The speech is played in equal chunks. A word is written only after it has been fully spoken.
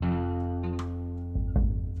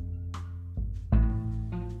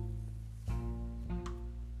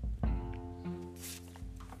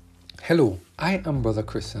Hello, I am Brother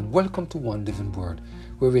Chris and welcome to One Living Word,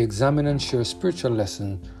 where we examine and share spiritual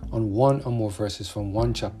lessons on one or more verses from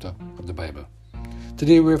one chapter of the Bible.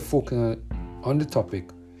 Today we're focusing on the topic,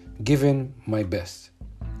 Giving My Best,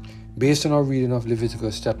 based on our reading of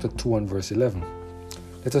Leviticus chapter 2 and verse 11.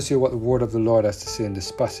 Let us hear what the word of the Lord has to say in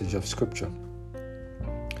this passage of scripture.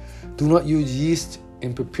 Do not use yeast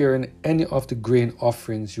in preparing any of the grain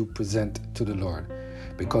offerings you present to the Lord,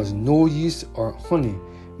 because no yeast or honey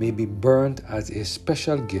may be burnt as a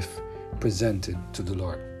special gift presented to the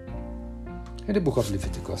Lord. In the book of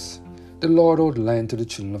Leviticus, the Lord outlined to the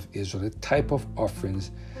children of Israel the type of offerings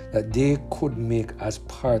that they could make as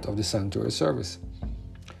part of the sanctuary service.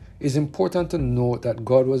 It is important to note that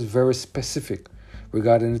God was very specific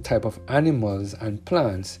regarding the type of animals and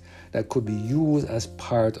plants that could be used as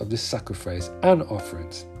part of the sacrifice and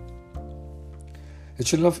offerings. The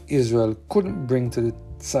children of Israel couldn't bring to the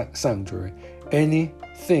sanctuary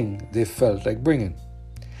anything they felt like bringing.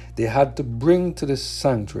 They had to bring to the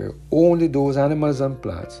sanctuary only those animals and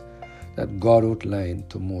plants that God outlined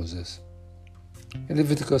to Moses. In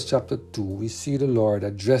Leviticus chapter 2, we see the Lord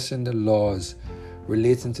addressing the laws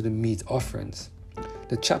relating to the meat offerings.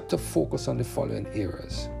 The chapter focuses on the following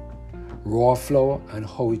areas: raw flour and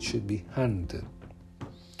how it should be handled,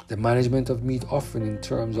 the management of meat offering in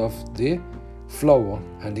terms of the flour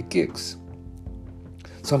and the cakes,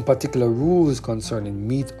 some particular rules concerning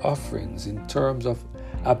meat offerings in terms of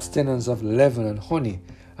abstinence of leaven and honey,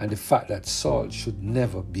 and the fact that salt should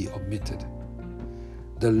never be omitted,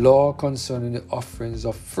 the law concerning the offerings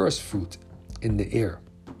of first fruit in the air.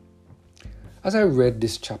 As I read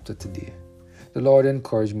this chapter today, the Lord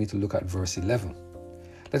encouraged me to look at verse 11.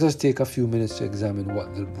 Let us take a few minutes to examine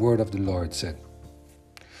what the word of the Lord said.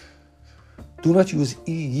 Do not use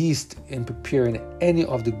yeast in preparing any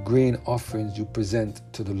of the grain offerings you present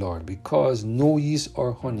to the Lord, because no yeast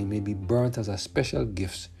or honey may be burnt as a special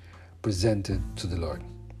gift presented to the Lord.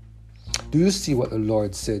 Do you see what the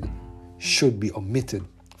Lord said should be omitted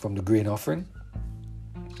from the grain offering?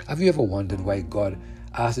 Have you ever wondered why God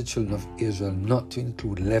asked the children of Israel not to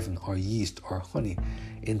include leaven or yeast or honey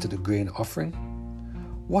into the grain offering?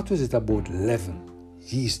 What was it about leaven,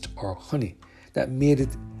 yeast, or honey that made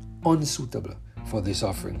it unsuitable for this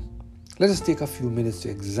offering? Let us take a few minutes to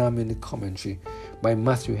examine the commentary by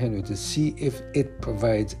Matthew Henry to see if it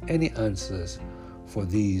provides any answers for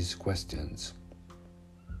these questions.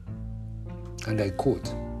 And I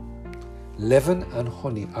quote, "Leaven and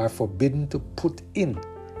honey are forbidden to put in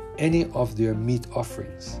any of their meat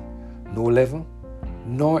offerings. No leaven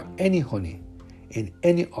nor any honey in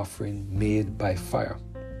any offering made by fire."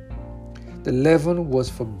 The leaven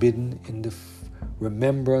was forbidden in the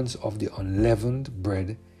remembrance of the unleavened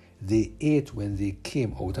bread they ate when they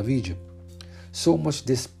came out of Egypt. So much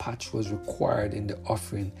dispatch was required in the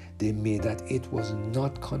offering they made that it was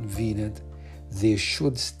not convenient they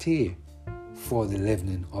should stay for the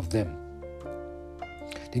leavening of them.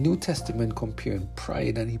 The New Testament comparing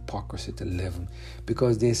pride and hypocrisy to leaven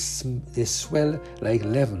because they swell like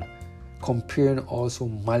leaven, comparing also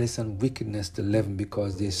malice and wickedness to leaven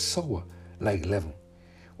because they sour like leaven.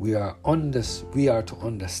 We are to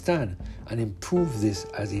understand and improve this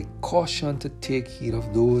as a caution to take heed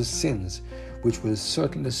of those sins which will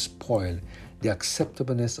certainly spoil the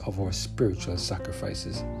acceptableness of our spiritual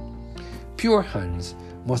sacrifices. Pure hands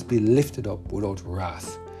must be lifted up without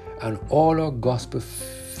wrath, and all our gospel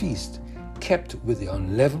feast kept with the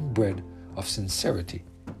unleavened bread of sincerity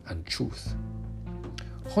and truth.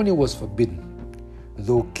 Honey was forbidden,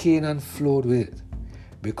 though Canaan flowed with it,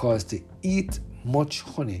 because to eat much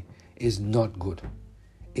honey is not good.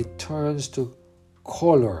 It turns to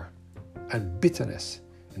choler and bitterness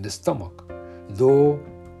in the stomach, though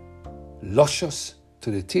luscious to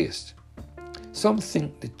the taste. Some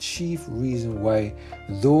think the chief reason why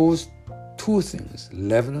those two things,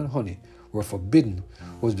 leaven and honey, were forbidden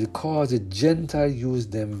was because the Gentiles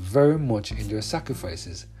used them very much in their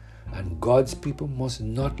sacrifices, and God's people must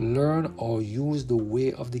not learn or use the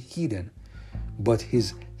way of the heathen, but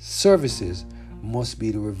his services must be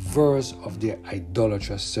the reverse of their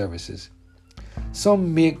idolatrous services.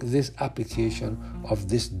 Some make this application of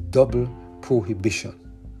this double prohibition.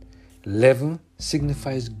 Leaven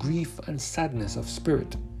signifies grief and sadness of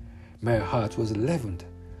spirit. My heart was leavened.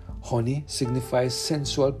 Honey signifies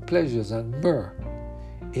sensual pleasures and myrrh.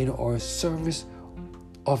 In our service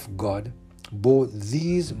of God, both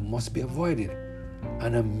these must be avoided,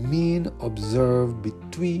 and a mean observed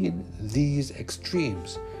between these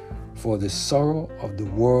extremes. For the sorrow of the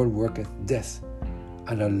world worketh death,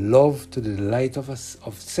 and a love to the delight of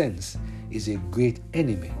sense is a great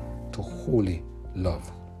enemy to holy love.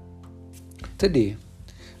 Today,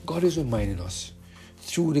 God is reminding us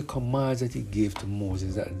through the commands that he gave to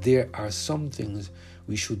Moses that there are some things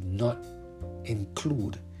we should not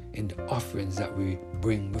include in the offerings that we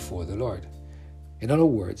bring before the Lord. In other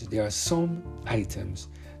words, there are some items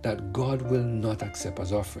that God will not accept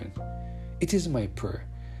as offering. It is my prayer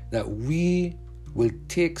that we will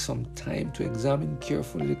take some time to examine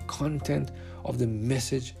carefully the content of the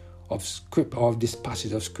message of script of this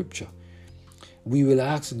passage of scripture. We will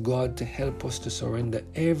ask God to help us to surrender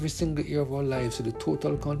every single area of our lives to the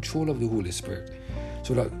total control of the Holy Spirit,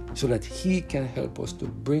 so that he can help us to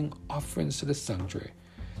bring offerings to the sanctuary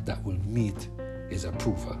that will meet his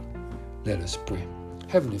approval. Let us pray.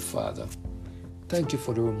 Heavenly Father, thank you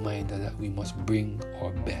for the reminder that we must bring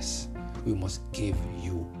our best. We must give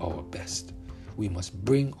you our best. We must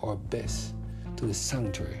bring our best to the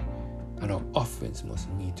sanctuary, and our offerings must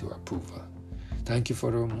meet your approval. Thank you for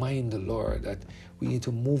the reminder, Lord, that we need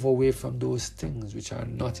to move away from those things which are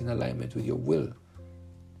not in alignment with your will.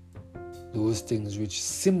 Those things which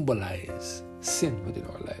symbolize sin within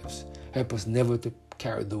our lives. Help us never to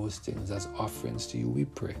carry those things as offerings to you, we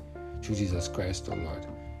pray. Through Jesus Christ, our Lord.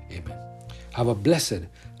 Amen. Have a blessed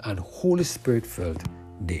and Holy Spirit-filled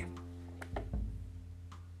day.